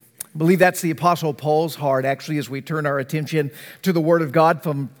I believe that's the Apostle Paul's heart, actually, as we turn our attention to the Word of God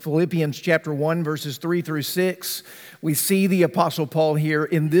from Philippians chapter 1, verses 3 through 6. We see the Apostle Paul here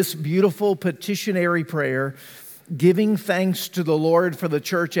in this beautiful petitionary prayer, giving thanks to the Lord for the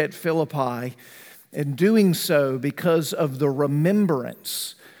church at Philippi, and doing so because of the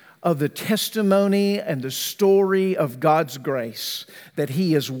remembrance of the testimony and the story of God's grace that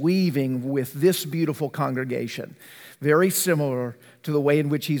he is weaving with this beautiful congregation. Very similar to the way in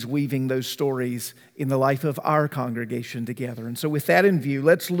which he's weaving those stories in the life of our congregation together. And so with that in view,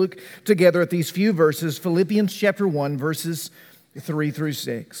 let's look together at these few verses, Philippians chapter 1, verses 3 through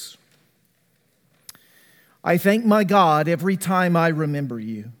 6. I thank my God every time I remember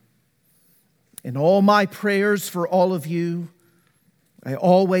you. In all my prayers for all of you, I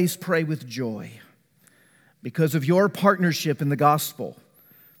always pray with joy because of your partnership in the gospel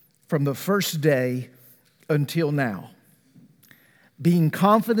from the first day until now, being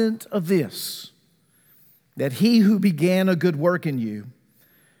confident of this, that he who began a good work in you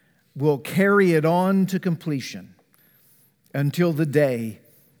will carry it on to completion until the day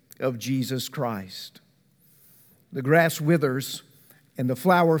of Jesus Christ. The grass withers and the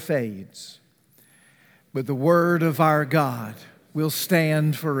flower fades, but the word of our God will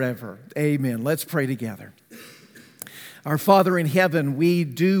stand forever. Amen. Let's pray together. Our Father in heaven, we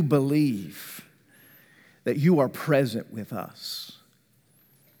do believe that you are present with us.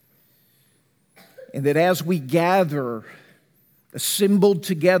 And that as we gather, assembled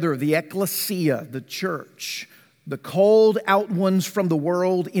together, the ecclesia, the church, the called out ones from the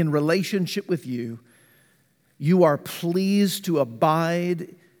world in relationship with you, you are pleased to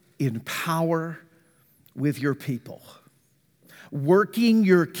abide in power with your people, working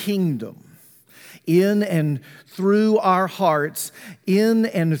your kingdom in and through our hearts, in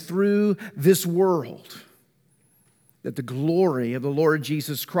and through this world, that the glory of the Lord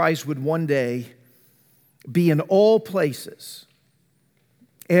Jesus Christ would one day be in all places,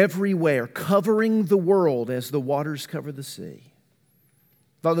 everywhere, covering the world as the waters cover the sea.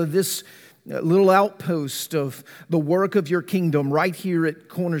 Father, this little outpost of the work of your kingdom right here at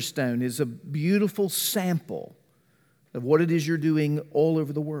Cornerstone is a beautiful sample of what it is you're doing all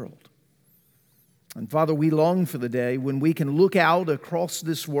over the world. And Father, we long for the day when we can look out across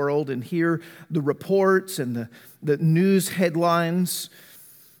this world and hear the reports and the news headlines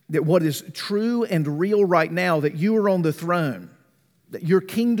that what is true and real right now, that you are on the throne, that your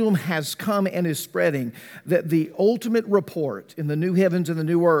kingdom has come and is spreading, that the ultimate report in the new heavens and the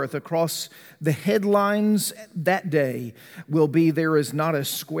new earth across the headlines that day will be there is not a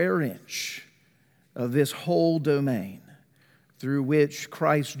square inch of this whole domain through which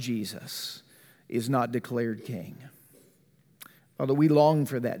Christ Jesus is not declared king. Father, we long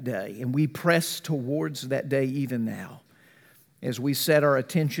for that day, and we press towards that day even now as we set our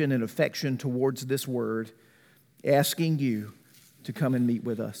attention and affection towards this word, asking you to come and meet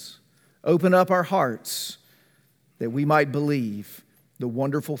with us. Open up our hearts that we might believe the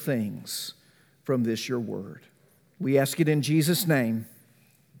wonderful things from this your word. We ask it in Jesus' name.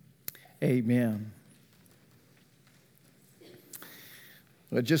 Amen.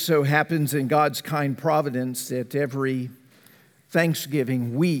 It just so happens in God's kind providence that every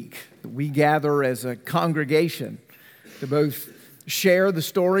Thanksgiving week we gather as a congregation to both share the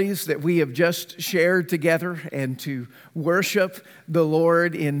stories that we have just shared together and to worship the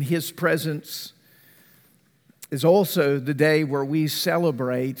Lord in His presence. Is also the day where we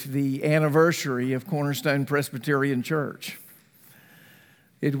celebrate the anniversary of Cornerstone Presbyterian Church.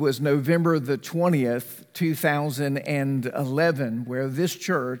 It was November the 20th, 2011, where this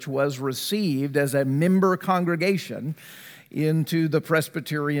church was received as a member congregation into the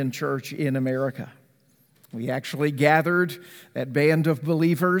Presbyterian Church in America. We actually gathered that band of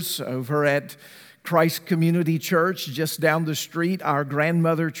believers over at Christ Community Church just down the street, our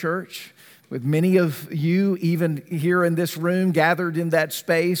grandmother church, with many of you, even here in this room, gathered in that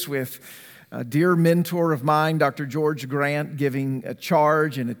space with a dear mentor of mine, Dr. George Grant, giving a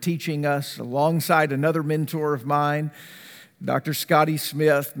charge and teaching us alongside another mentor of mine, Dr. Scotty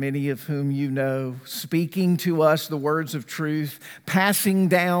Smith, many of whom you know, speaking to us the words of truth, passing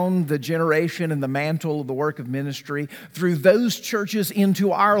down the generation and the mantle of the work of ministry through those churches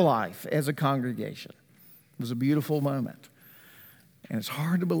into our life as a congregation. It was a beautiful moment. And it's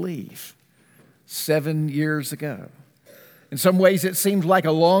hard to believe. 7 years ago. In some ways, it seems like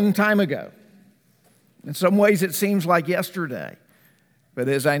a long time ago. In some ways, it seems like yesterday. But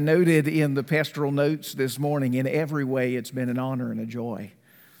as I noted in the pastoral notes this morning, in every way, it's been an honor and a joy.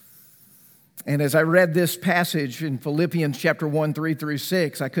 And as I read this passage in Philippians chapter 1, 3 through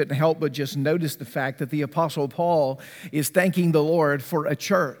 6, I couldn't help but just notice the fact that the Apostle Paul is thanking the Lord for a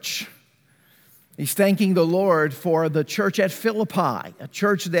church. He's thanking the Lord for the church at Philippi, a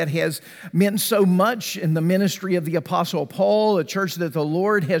church that has meant so much in the ministry of the Apostle Paul, a church that the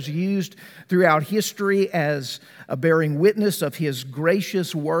Lord has used throughout history as a bearing witness of his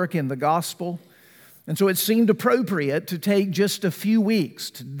gracious work in the gospel. And so it seemed appropriate to take just a few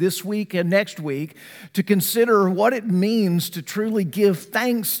weeks, this week and next week, to consider what it means to truly give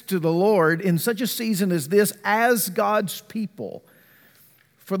thanks to the Lord in such a season as this as God's people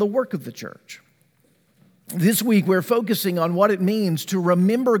for the work of the church. This week, we're focusing on what it means to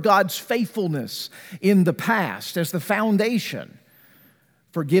remember God's faithfulness in the past as the foundation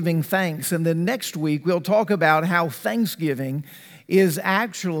for giving thanks. And then next week, we'll talk about how thanksgiving is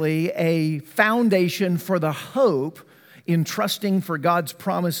actually a foundation for the hope in trusting for God's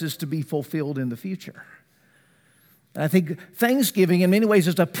promises to be fulfilled in the future. And I think thanksgiving, in many ways,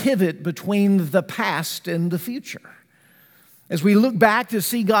 is a pivot between the past and the future. As we look back to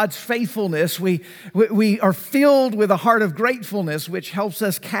see God's faithfulness, we are filled with a heart of gratefulness, which helps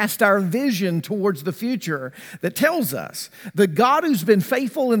us cast our vision towards the future that tells us the God who's been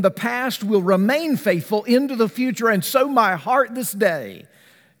faithful in the past will remain faithful into the future. And so my heart this day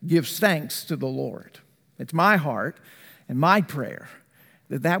gives thanks to the Lord. It's my heart and my prayer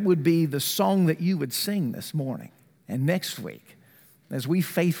that that would be the song that you would sing this morning and next week, as we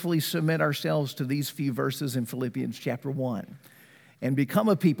faithfully submit ourselves to these few verses in Philippians chapter 1 and become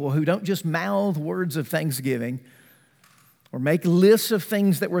a people who don't just mouth words of thanksgiving or make lists of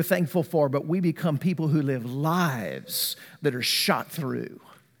things that we're thankful for, but we become people who live lives that are shot through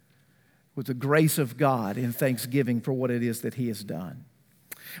with the grace of God in thanksgiving for what it is that He has done.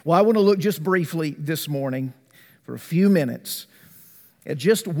 Well, I want to look just briefly this morning for a few minutes at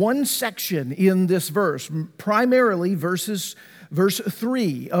just one section in this verse, primarily verse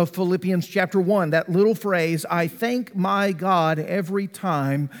 3 of Philippians chapter 1, that little phrase, I thank my God every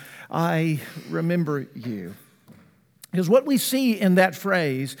time I remember you. Because what we see in that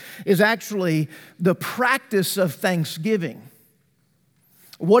phrase is actually the practice of thanksgiving,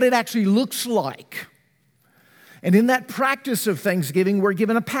 what it actually looks like. And in that practice of thanksgiving, we're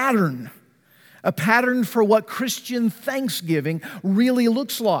given a pattern for what Christian thanksgiving really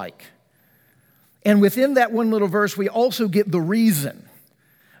looks like. And within that one little verse, we also get the reason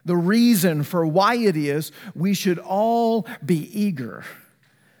for why it is we should all be eager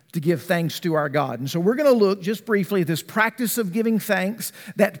to give thanks to our God. And so we're going to look just briefly at this practice of giving thanks,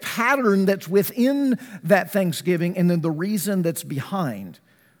 that pattern that's within that thanksgiving, and then the reason that's behind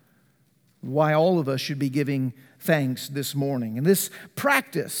why all of us should be giving thanks this morning. And this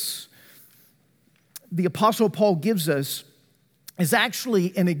practice the Apostle Paul gives us is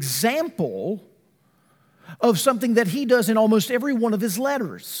actually an example of something that he does in almost every one of his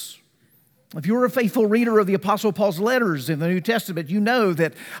letters. If you're a faithful reader of the Apostle Paul's letters in the New Testament, you know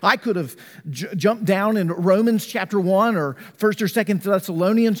that I could have jumped down in Romans chapter 1 or 1st or 2nd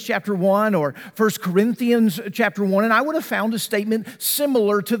Thessalonians chapter 1 or 1 Corinthians chapter 1, and I would have found a statement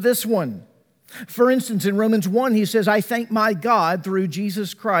similar to this one. For instance, in Romans 1, he says, I thank my God through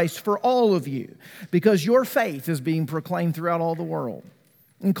Jesus Christ for all of you, because your faith is being proclaimed throughout all the world.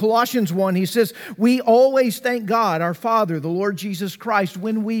 In Colossians 1, he says, we always thank God, our Father, the Lord Jesus Christ,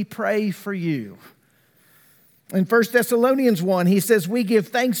 when we pray for you. In 1 Thessalonians 1, he says, we give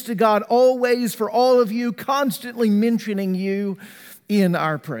thanks to God always for all of you, constantly mentioning you in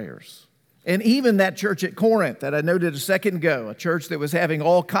our prayers. And even that church at Corinth that I noted a second ago, a church that was having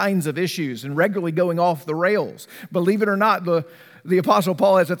all kinds of issues and regularly going off the rails. Believe it or not, the Apostle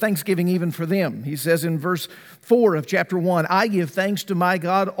Paul has a thanksgiving even for them. He says in verse 4 of chapter 1, I give thanks to my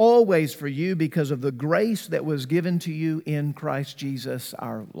God always for you because of the grace that was given to you in Christ Jesus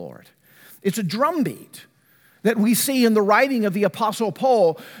our Lord. It's a drumbeat that we see in the writing of the Apostle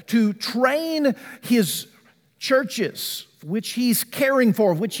Paul to train his churches, which he's caring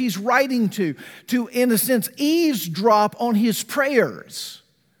for, which he's writing to, in a sense, eavesdrop on his prayers,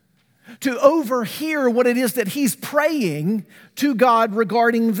 to overhear what it is that he's praying to God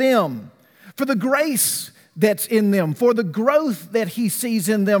regarding them, for the grace that's in them, for the growth that he sees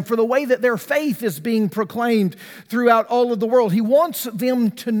in them, for the way that their faith is being proclaimed throughout all of the world. He wants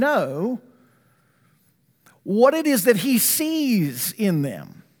them to know what it is that he sees in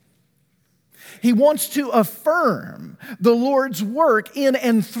them. He wants to affirm the Lord's work in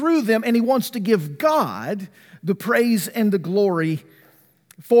and through them, and he wants to give God the praise and the glory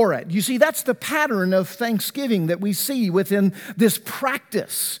for it. You see, that's the pattern of thanksgiving that we see within this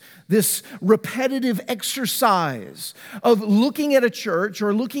practice this repetitive exercise of looking at a church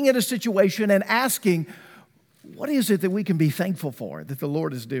or looking at a situation and asking, what is it that we can be thankful for that the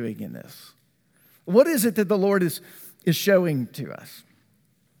Lord is doing in this? What is it that the Lord is showing to us?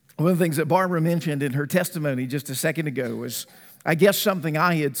 One of the things that Barbara mentioned in her testimony just a second ago was, I guess, something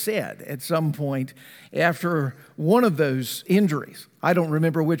I had said at some point after one of those injuries. I don't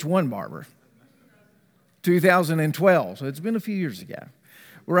remember which one, Barbara. 2012, so it's been a few years ago,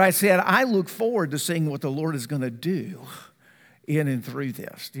 where I said, I look forward to seeing what the Lord is going to do in and through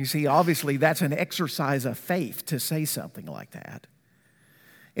this. You see, obviously, that's an exercise of faith to say something like that.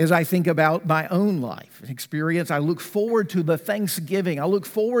 As I think about my own life and experience, I look forward to the Thanksgiving. I look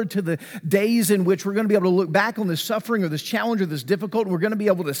forward to the days in which we're going to be able to look back on this suffering or this challenge or this difficulty, and we're going to be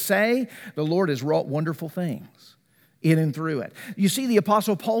able to say, the Lord has wrought wonderful things in and through it. You see, the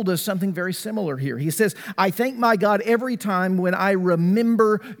Apostle Paul does something very similar here. He says, I thank my God every time when I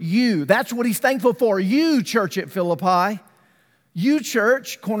remember you. That's what he's thankful for. You, church at Philippi. You,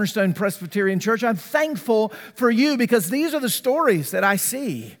 church, Cornerstone Presbyterian Church, I'm thankful for you because these are the stories that I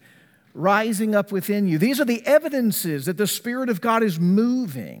see rising up within you. These are the evidences that the Spirit of God is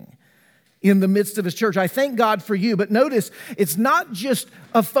moving in the midst of His church. I thank God for you, but notice it's not just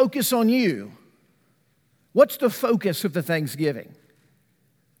a focus on you. What's the focus of the Thanksgiving?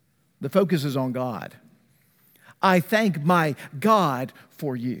 The focus is on God. I thank my God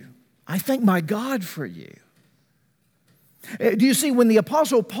for you. I thank my God for you. Do you see, when the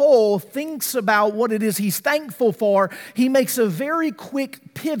Apostle Paul thinks about what it is he's thankful for, he makes a very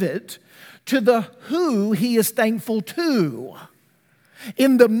quick pivot to the who he is thankful to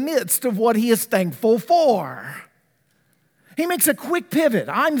in the midst of what he is thankful for. He makes a quick pivot.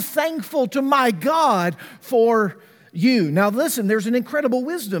 I'm thankful to my God for you. Now listen, there's an incredible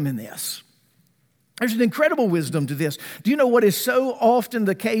wisdom in this. There's an incredible wisdom to this. Do you know what is so often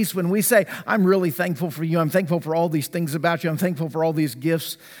the case when we say, I'm really thankful for you, I'm thankful for all these things about you, I'm thankful for all these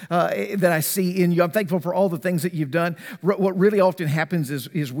gifts that I see in you, I'm thankful for all the things that you've done. What really often happens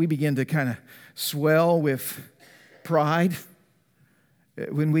is we begin to kind of swell with pride.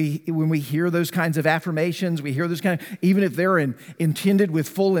 When we hear those kinds of affirmations, we hear those kind of, even if they're intended with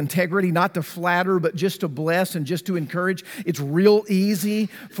full integrity, not to flatter, but just to bless and just to encourage, it's real easy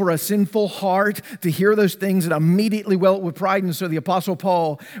for a sinful heart to hear those things and immediately well it with pride. And so the Apostle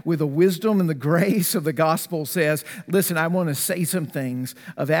Paul, with the wisdom and the grace of the gospel, says, listen, I want to say some things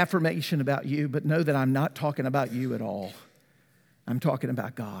of affirmation about you, but know that I'm not talking about you at all. I'm talking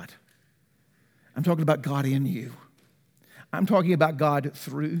about God. I'm talking about God in you. I'm talking about God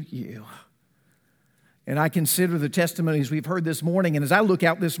through you. And I consider the testimonies we've heard this morning, and as I look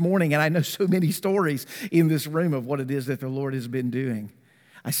out this morning, and I know so many stories in this room of what it is that the Lord has been doing,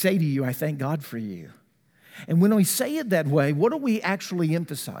 I say to you, I thank God for you. And when we say it that way, what are we actually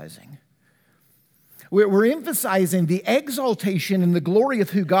emphasizing? We're emphasizing the exaltation and the glory of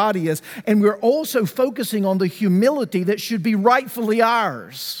who God is, and we're also focusing on the humility that should be rightfully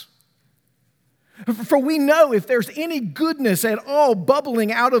ours. For we know if there's any goodness at all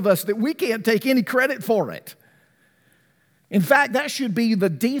bubbling out of us that we can't take any credit for it. In fact, that should be the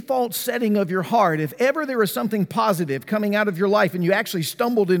default setting of your heart. If ever there is something positive coming out of your life and you actually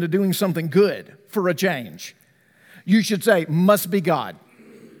stumbled into doing something good for a change, you should say, must be God.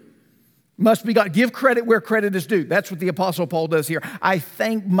 Must be God. Give credit where credit is due. That's what the Apostle Paul does here. I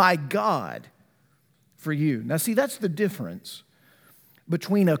thank my God for you. Now see, that's the difference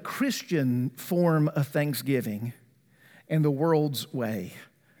between a Christian form of thanksgiving and the world's way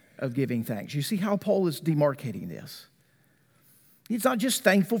of giving thanks. You see how Paul is demarcating this. He's not just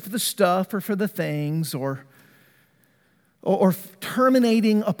thankful for the stuff or for the things or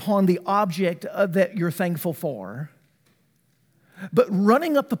terminating upon the object that you're thankful for, but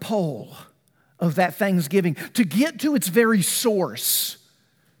running up the pole of that thanksgiving to get to its very source,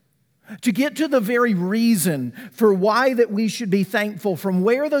 to get to the very reason for why that we should be thankful, from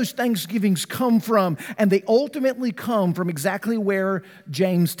where those thanksgivings come from. And they ultimately come from exactly where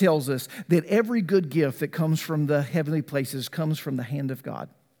James tells us that every good gift that comes from the heavenly places comes from the hand of God.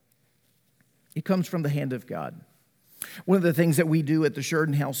 It comes from the hand of God. One of the things that we do at the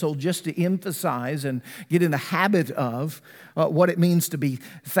Sheridan household, just to emphasize and get in the habit of what it means to be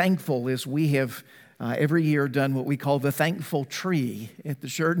thankful, is we have every year done what we call the thankful tree at the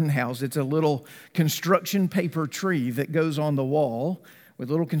Sheridan house. It's a little construction paper tree that goes on the wall with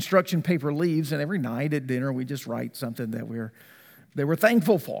little construction paper leaves, and every night at dinner we just write something that we're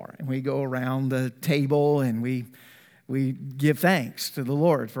thankful for. And we go around the table and we give thanks to the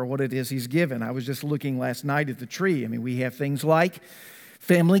Lord for what it is He's given. I was just looking last night at the tree. I mean, we have things like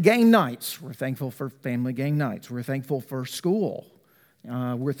family game nights. We're thankful for family game nights. We're thankful for school.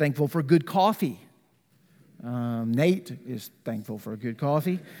 We're thankful for good coffee. Nate is thankful for good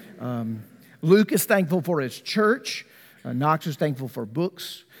coffee. Luke is thankful for his church. Knox is thankful for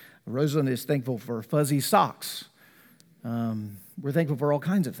books. Rosalind is thankful for fuzzy socks. We're thankful for all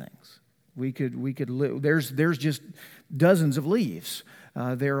kinds of things. We could live. There's just dozens of leaves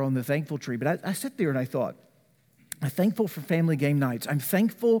there on the thankful tree. But I sat there and I thought, I'm thankful for family game nights. I'm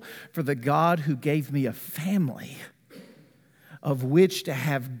thankful for the God who gave me a family of which to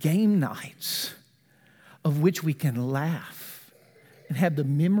have game nights, of which we can laugh and have the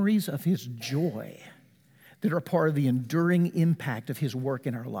memories of His joy that are part of the enduring impact of His work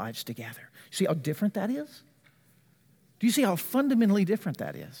in our lives together. See how different that is? Do you see how fundamentally different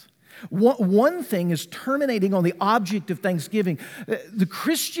that is? One thing is terminating on the object of thanksgiving. The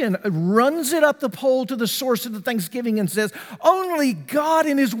Christian runs it up the pole to the source of the thanksgiving and says, only God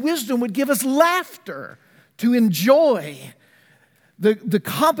in His wisdom would give us laughter to enjoy the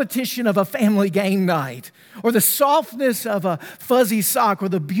competition of a family game night, or the softness of a fuzzy sock, or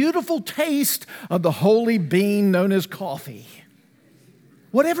the beautiful taste of the holy bean known as coffee.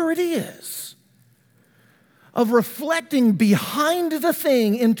 Whatever it is. Of reflecting behind the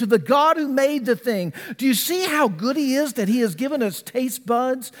thing into the God who made the thing. Do you see how good He is that He has given us taste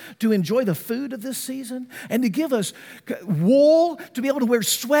buds to enjoy the food of this season? And to give us wool to be able to wear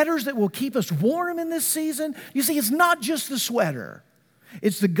sweaters that will keep us warm in this season? You see, it's not just the sweater.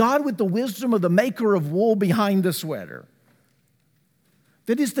 It's the God with the wisdom of the maker of wool behind the sweater.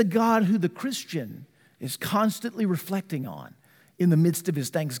 That is the God who the Christian is constantly reflecting on in the midst of his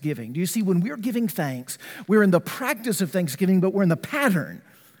thanksgiving. Do you see, when we're giving thanks, we're in the practice of thanksgiving, but we're in the pattern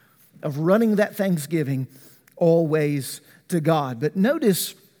of running that thanksgiving always to God. But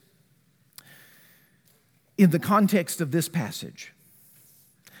notice, in the context of this passage,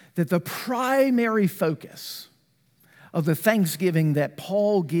 that the primary focus of the thanksgiving that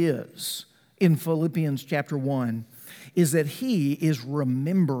Paul gives in Philippians chapter 1 is that he is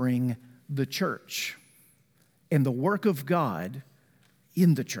remembering the church and the work of God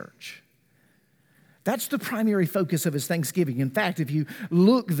in the church. That's the primary focus of his thanksgiving. In fact, if you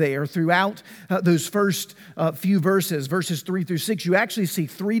look there throughout those first few verses 3 through 6, you actually see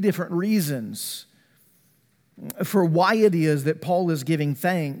three different reasons for why it is that Paul is giving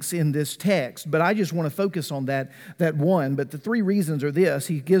thanks in this text. But I just want to focus on that one. But the three reasons are this.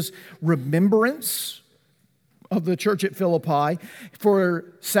 He gives remembrance of the church at Philippi.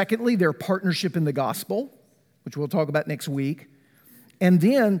 For secondly, their partnership in the gospel, which we'll talk about next week. And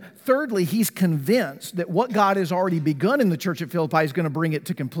then, thirdly, he's convinced that what God has already begun in the church at Philippi is going to bring it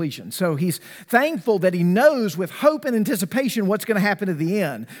to completion. So he's thankful that he knows with hope and anticipation what's going to happen at the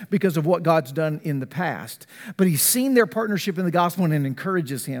end because of what God's done in the past. But he's seen their partnership in the gospel and it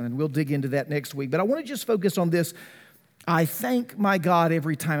encourages him, and we'll dig into that next week. But I want to just focus on this. I thank my God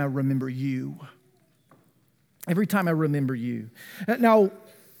every time I remember you. Every time I remember you. Now,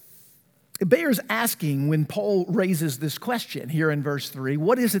 it bears asking when Paul raises this question here in verse 3,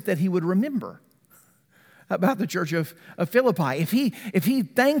 what is it that he would remember about the church of Philippi? If he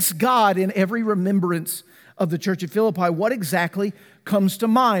thanks God in every remembrance of the church of Philippi, what exactly comes to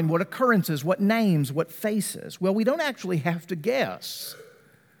mind? What occurrences, what names, what faces? Well, we don't actually have to guess.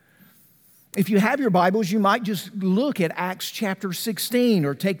 If you have your Bibles, you might just look at Acts chapter 16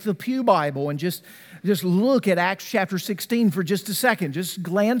 or take the Pew Bible and just look at Acts chapter 16 for just a second. Just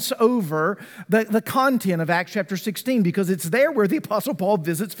glance over the content of Acts chapter 16 because it's there where the Apostle Paul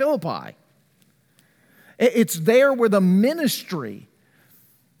visits Philippi. It's there where the ministry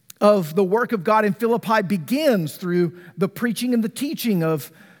of the work of God in Philippi begins through the preaching and the teaching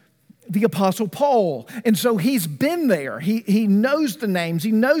of the Apostle Paul. And so he's been there. He knows the names.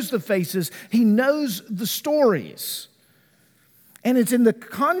 He knows the faces. He knows the stories. And it's in the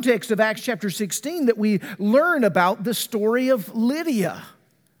context of Acts chapter 16 that we learn about the story of Lydia,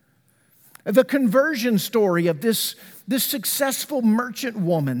 the conversion story of this successful merchant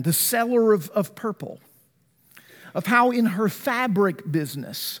woman, the seller of purple, of how in her fabric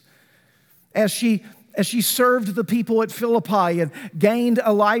business, as she served the people at Philippi and gained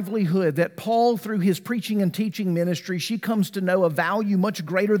a livelihood, that Paul, through his preaching and teaching ministry, she comes to know a value much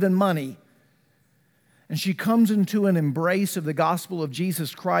greater than money. And she comes into an embrace of the gospel of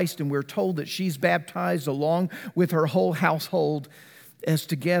Jesus Christ, and we're told that she's baptized along with her whole household, as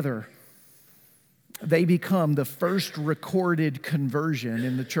together they become the first recorded conversion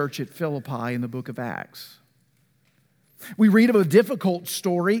in the church at Philippi in the book of Acts. We read of a difficult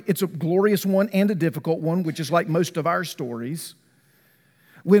story. It's a glorious one and a difficult one, which is like most of our stories.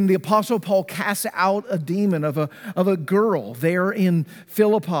 When the Apostle Paul casts out a demon of a girl there in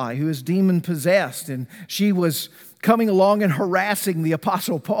Philippi who is demon-possessed, and she was coming along and harassing the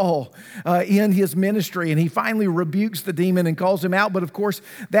Apostle Paul in his ministry. And he finally rebukes the demon and calls him out. But of course,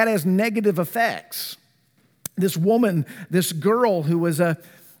 that has negative effects. This woman, this girl who was a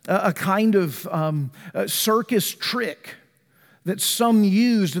kind of circus trick that some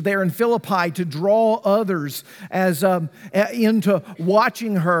used there in Philippi to draw others as into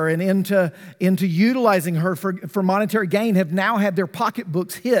watching her and into utilizing her for monetary gain, have now had their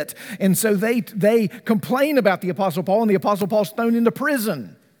pocketbooks hit. And so they complain about the Apostle Paul, and the Apostle Paul's thrown into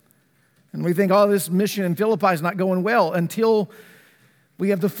prison. And we think, oh, this mission in Philippi is not going well, until we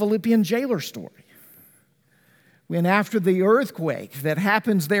have the Philippian jailer story. When after the earthquake that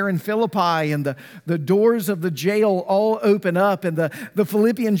happens there in Philippi and the doors of the jail all open up, and the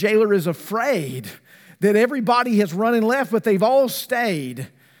Philippian jailer is afraid that everybody has run and left, but they've all stayed.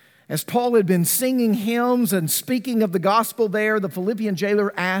 As Paul had been singing hymns and speaking of the gospel there, the Philippian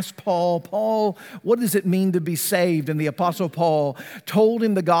jailer asked Paul, what does it mean to be saved? And the Apostle Paul told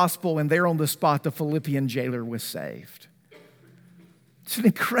him the gospel, and there on the spot, the Philippian jailer was saved. It's an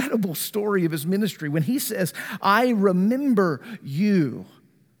incredible story of his ministry when he says, I remember you,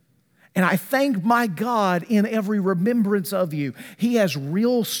 and I thank my God in every remembrance of you. He has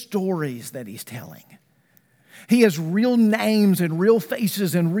real stories that he's telling. He has real names and real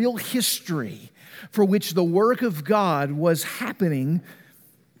faces and real history for which the work of God was happening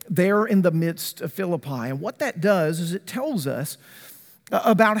there in the midst of Philippi. And what that does is it tells us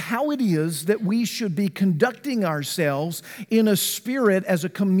about how it is that we should be conducting ourselves in a spirit as a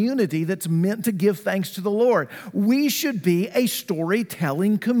community that's meant to give thanks to the Lord. We should be a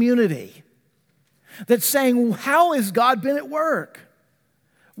storytelling community that's saying, how has God been at work?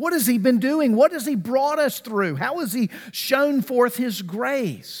 What has He been doing? What has He brought us through? How has He shown forth His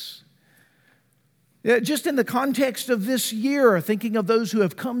grace? Just in the context of this year, thinking of those who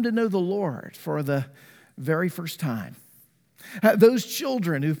have come to know the Lord for the very first time. Those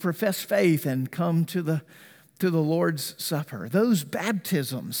children who profess faith and come to the Lord's Supper. Those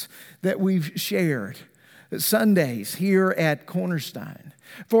baptisms that we've shared Sundays here at Cornerstone.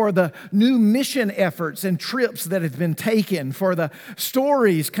 For the new mission efforts and trips that have been taken. For the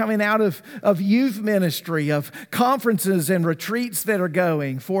stories coming out of youth ministry, of conferences and retreats that are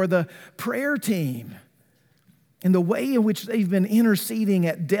going. For the prayer team. And the way in which they've been interceding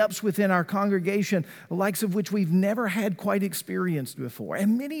at depths within our congregation, the likes of which we've never had quite experienced before.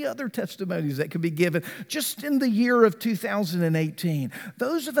 And many other testimonies that could be given just in the year of 2018.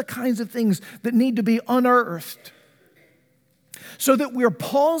 Those are the kinds of things that need to be unearthed. So that we're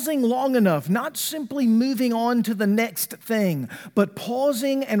pausing long enough, not simply moving on to the next thing, but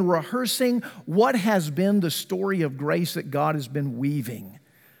pausing and rehearsing what has been the story of grace that God has been weaving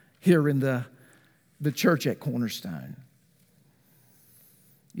here in the church at Cornerstone.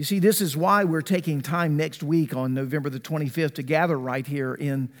 You see, this is why we're taking time next week on November the 25th to gather right here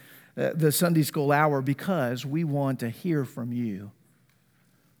in the Sunday School Hour, because we want to hear from you.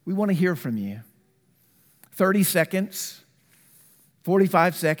 We want to hear from you. 30 seconds,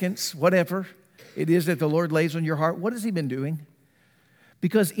 45 seconds, whatever it is that the Lord lays on your heart. What has He been doing?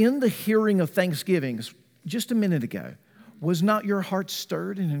 Because in the hearing of thanksgivings just a minute ago, was not your heart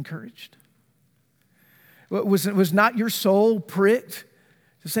stirred and encouraged? Was not your soul pricked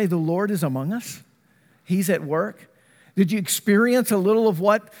to say, the Lord is among us? He's at work? Did you experience a little of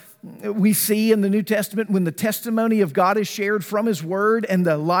what we see in the New Testament when the testimony of God is shared from His Word and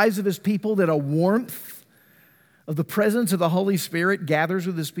the lives of His people, that a warmth of the presence of the Holy Spirit gathers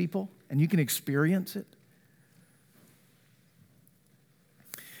with His people and you can experience it?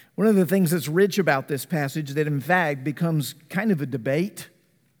 One of the things that's rich about this passage, that in fact becomes kind of a debate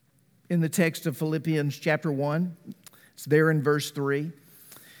in the text of Philippians chapter 1, it's there in verse 3,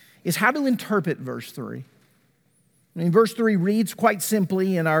 is how to interpret verse 3. I mean, verse 3 reads quite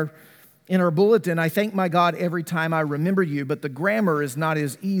simply in our bulletin, I thank my God every time I remember you, but the grammar is not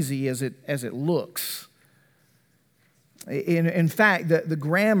as easy as it looks. In fact, the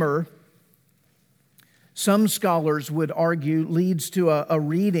grammar, some scholars would argue, leads to a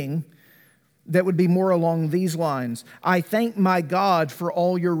reading that would be more along these lines. I thank my God for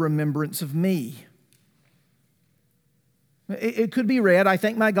all your remembrance of me. It could be read, I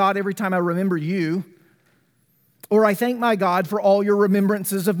thank my God every time I remember you, or I thank my God for all your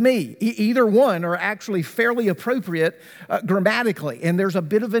remembrances of me. Either one are actually fairly appropriate grammatically, and there's a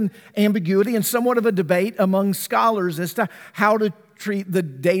bit of an ambiguity and somewhat of a debate among scholars as to how to treat the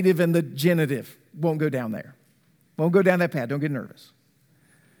dative and the genitive. Won't go down there. Won't go down that path. Don't get nervous.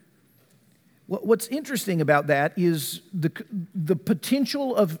 What's interesting about that is the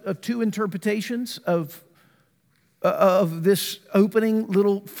potential of two interpretations of of this opening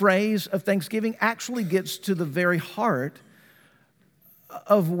little phrase of thanksgiving actually gets to the very heart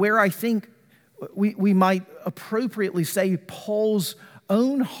of where I think we might appropriately say Paul's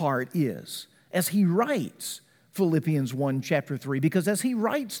own heart is as he writes Philippians 1, chapter 3, because as he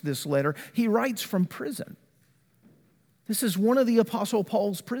writes this letter, he writes from prison. This is one of the Apostle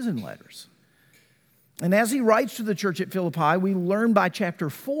Paul's prison letters. And as he writes to the church at Philippi, we learn by chapter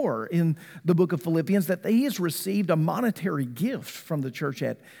 4 in the book of Philippians that he has received a monetary gift from the church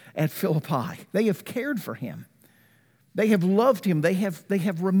at Philippi. They have cared for him. They have loved him. They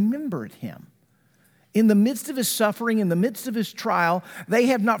have remembered him. In the midst of his suffering, in the midst of his trial, they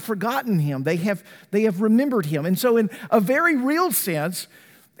have not forgotten him. They have remembered him. And so in a very real sense,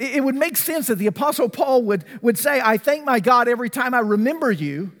 it would make sense that the Apostle Paul would say, I thank my God every time I remember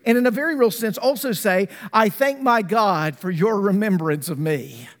you. And in a very real sense, also say, I thank my God for your remembrance of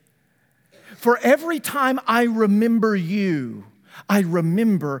me. For every time I remember you, I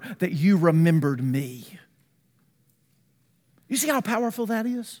remember that you remembered me. You see how powerful that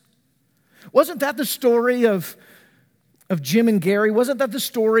is? Wasn't that the story of Jim and Gary? Wasn't that the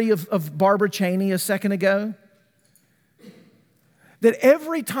story of Barbara Cheney a second ago? That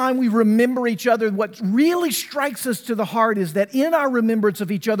every time we remember each other, what really strikes us to the heart is that in our remembrance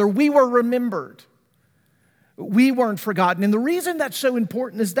of each other, we were remembered. We weren't forgotten. And the reason that's so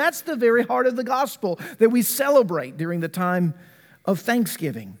important is that's the very heart of the gospel that we celebrate during the time of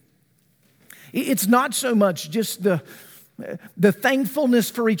Thanksgiving. It's not so much just the thankfulness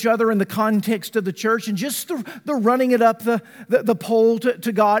for each other in the context of the church and just the running it up the pole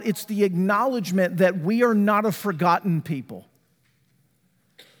to God. It's the acknowledgement that we are not a forgotten people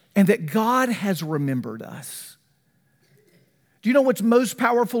and that God has remembered us. Do you know what's most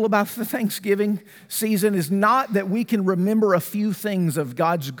powerful about the Thanksgiving season is not that we can remember a few things of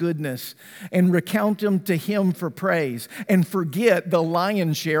God's goodness and recount them to Him for praise and forget the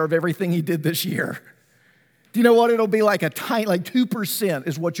lion's share of everything He did this year. Do you know what it'll be like? Like 2%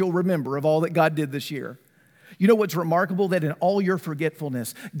 is what you'll remember of all that God did this year. You know what's remarkable? That in all your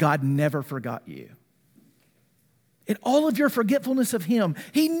forgetfulness, God never forgot you. In all of your forgetfulness of Him,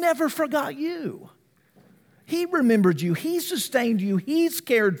 He never forgot you. He remembered you. He sustained you. He's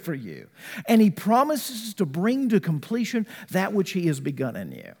cared for you. And He promises to bring to completion that which He has begun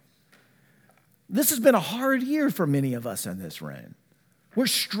in you. This has been a hard year for many of us in this room. We're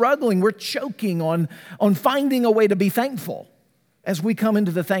struggling, we're choking on finding a way to be thankful as we come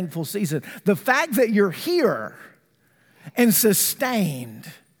into the thankful season. The fact that you're here and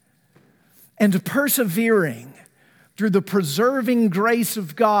sustained and persevering through the preserving grace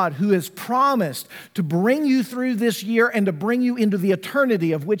of God who has promised to bring you through this year and to bring you into the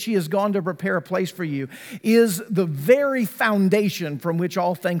eternity of which He has gone to prepare a place for you is the very foundation from which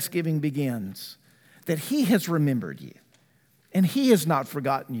all Thanksgiving begins, that He has remembered you. And He has not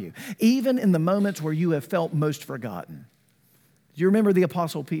forgotten you, even in the moments where you have felt most forgotten. Do you remember the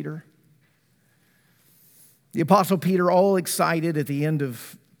Apostle Peter? The Apostle Peter, all excited at the end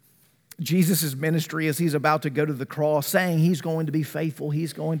of Jesus' ministry as He's about to go to the cross, saying he's going to be faithful,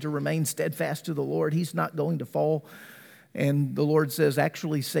 he's going to remain steadfast to the Lord, he's not going to fall. And the Lord says,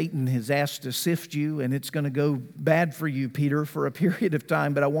 actually, Satan has asked to sift you, and it's going to go bad for you, Peter, for a period of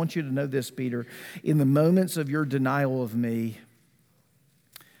time. But I want you to know this, Peter. In the moments of your denial of me,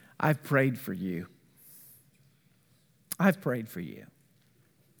 I've prayed for you. I've prayed for you.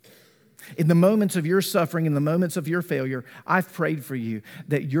 In the moments of your suffering, in the moments of your failure, I've prayed for you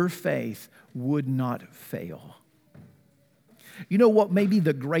that your faith would not fail. You know what may be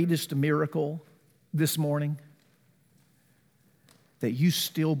the greatest miracle this morning? That you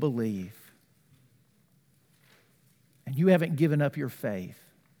still believe and you haven't given up your faith.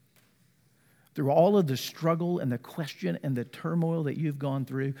 Through all of the struggle and the question and the turmoil that you've gone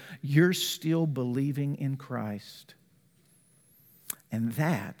through, you're still believing in Christ. And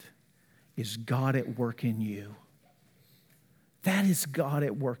that is God at work in you. That is God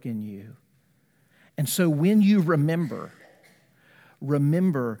at work in you. And so when you remember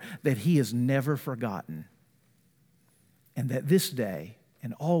that He is never forgotten. And that this day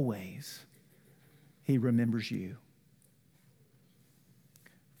and always He remembers you.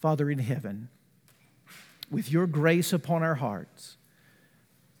 Father in heaven, with your grace upon our hearts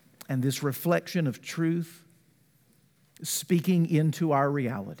and this reflection of truth speaking into our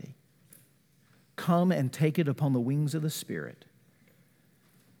reality, come and take it upon the wings of the Spirit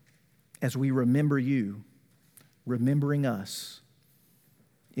as we remember you, remembering us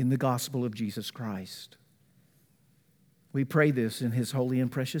in the gospel of Jesus Christ. We pray this in His holy and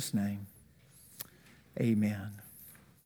precious name. Amen.